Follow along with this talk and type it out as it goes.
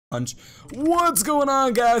Punch. What's going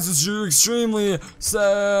on, guys? It's your extremely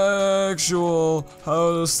sexual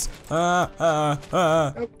host. Okay. Oh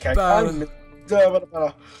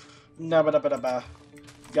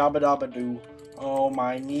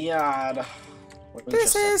my god.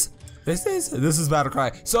 This is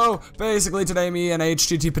BattleCry. So basically today, me and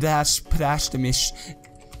HTT Padashtamish.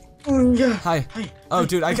 Yeah. Hi. Oh,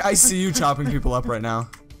 dude, I see you chopping people up right now.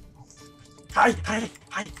 Hi.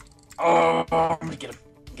 Oh, I'm gonna get him.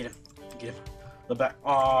 Get him. The back.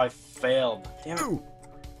 Oh, I failed. Damn it. Ooh.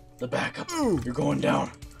 The backup. Ooh. You're going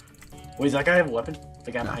down. Wait, does that guy have a weapon?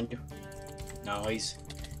 The guy behind you? No, he's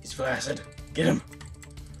flaccid. Get him.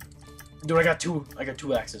 Dude, I got two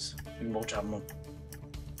axes. We can both chop him up.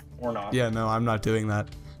 Or not. Yeah, no, I'm not doing that.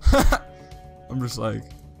 I'm just like.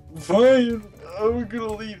 Fine. I'm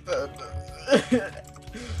gonna leave that.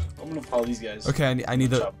 I'm gonna follow these guys. Okay, I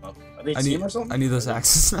need the. Are they team or something? I need those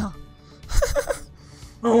axes now.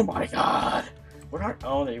 Oh my god. Where are?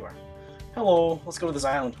 Oh, there you are. Hello. Let's go to this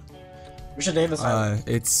island. We should name this island.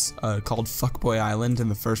 It's called Fuckboy Island,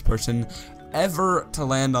 and the first person ever to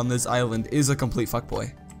land on this island is a complete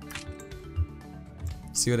fuckboy.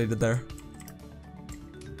 See what I did there?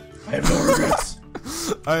 I have no regrets.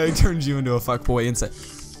 I turned you into a fuckboy and said,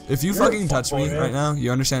 if you fucking touch me right now,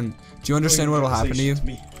 you understand? Do you understand what will happen to you?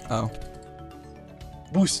 Oh.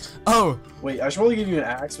 Boost. Oh. Wait, I should probably give you an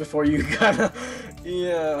axe before you kinda.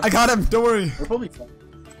 Yeah. I got him. Don't worry. We're probably fine.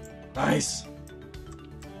 Nice.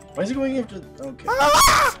 Why is he going after? Okay.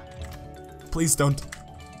 Ah! Please don't.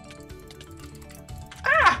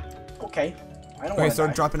 Ah. Okay. I don't want to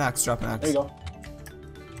die. Drop an axe. There you go.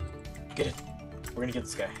 Get it. We're gonna get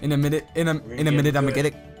this guy. In a minute, I'm gonna get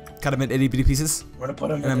it. Cut him in itty bitty pieces. We're gonna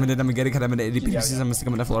put him in a minute, I'm gonna get it. Cut him in itty bitty pieces. Yeah. I'm gonna stick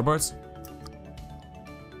him in the floorboards.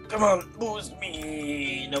 Come on, boost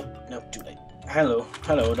me. Nope, too late. Hello,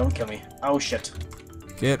 don't kill me. Oh shit.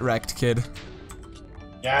 Get wrecked, kid.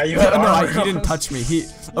 Yeah, you had armor. No, he didn't touch me. He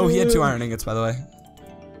had 2 iron ingots, by the way.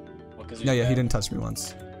 Well, No, yeah, he didn't touch me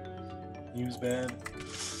once. He was bad.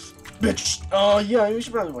 Bitch. Oh yeah, you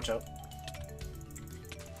should probably watch out.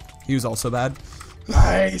 He was also bad.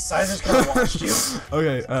 Nice. I just kinda watched you.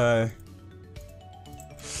 Okay,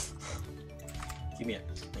 Give me it.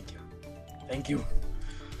 Thank you.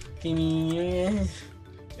 Give me. Do you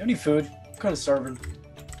have any food? I'm kind of starving.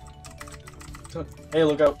 Hey,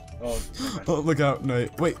 look out! Oh, look out! No,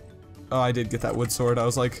 wait. Oh, I did get that wood sword. I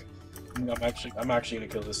was like, I'm actually gonna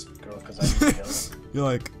kill this girl because I need to kill her. You're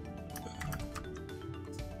like,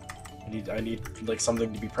 I need like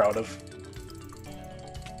something to be proud of.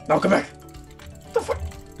 Now come back. What the fuck?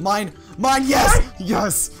 Mine! Yes! Mine?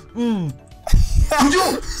 Yes!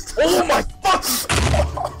 Oh my fuck!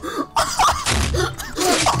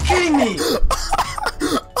 You're kidding me!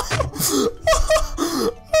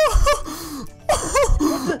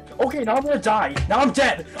 Okay, now I'm gonna die. Now I'm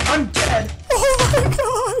dead. I'm dead. Oh my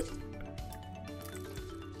god!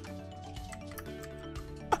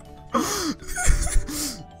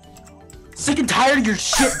 Sick and tired of your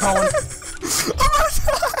shit, Bowen.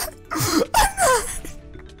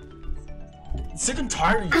 Sick and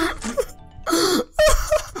tired of you.